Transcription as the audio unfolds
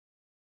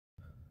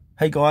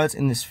Hey guys,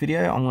 in this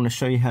video I'm going to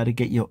show you how to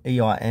get your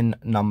EIN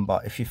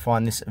number. If you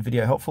find this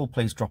video helpful,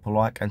 please drop a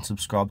like and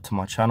subscribe to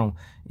my channel.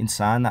 In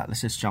saying that,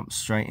 let's just jump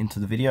straight into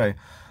the video.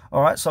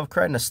 Alright, so I've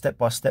created a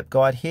step-by-step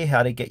guide here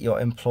how to get your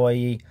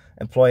employer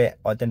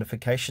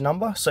identification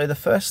number. So the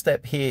first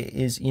step here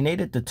is you need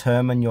to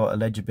determine your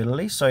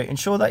eligibility. So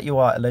ensure that you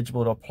are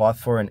eligible to apply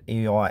for an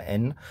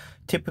EIN.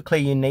 Typically,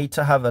 you need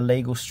to have a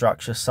legal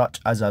structure such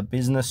as a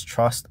business,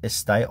 trust,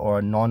 estate, or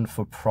a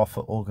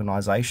non-for-profit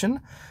organization.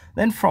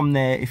 Then from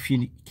there, if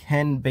you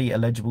can be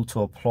eligible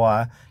to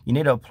apply, you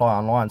need to apply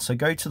online. So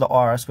go to the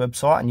IRS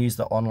website and use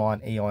the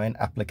online EIN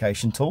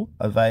application tool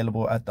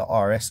available at the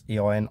IRS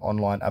EIN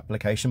online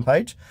application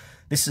page.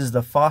 This is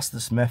the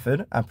fastest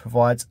method and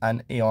provides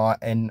an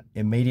EIN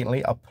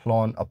immediately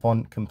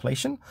upon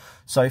completion.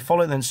 So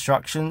follow the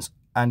instructions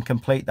and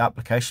complete the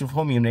application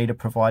form. You need to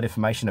provide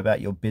information about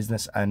your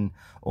business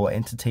or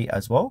entity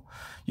as well.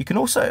 You can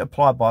also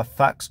apply by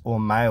fax or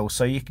mail.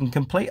 So you can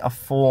complete a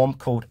form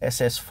called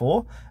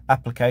SS4,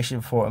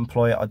 application for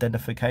employer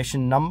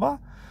identification number.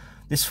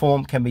 This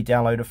form can be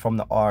downloaded from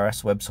the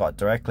IRS website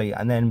directly,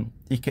 and then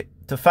you can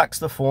to fax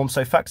the form.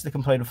 So fax the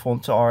completed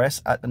form to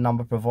IRS at the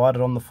number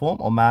provided on the form,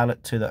 or mail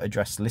it to the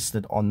address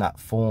listed on that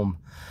form.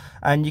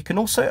 And you can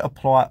also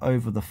apply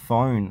over the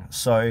phone.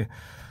 So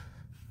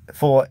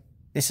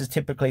this is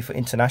typically for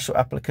international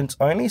applicants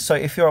only. So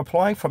if you're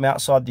applying from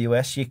outside the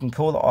US, you can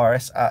call the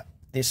IRS at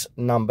this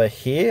number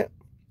here.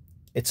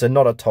 It's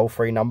not a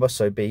toll-free number,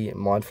 so be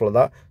mindful of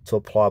that, to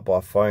apply by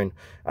phone.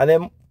 And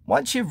then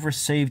once you've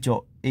received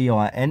your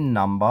EIN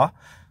number,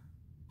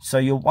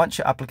 once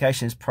your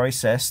application is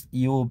processed,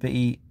 you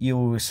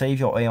will receive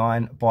your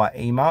EIN by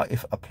email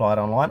if applied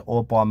online,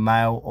 or by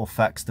mail or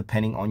fax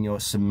depending on your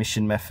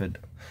submission method.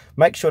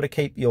 Make sure to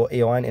keep your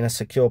EIN in a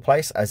secure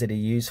place, as it is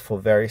used for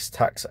various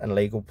tax and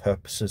legal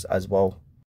purposes as well.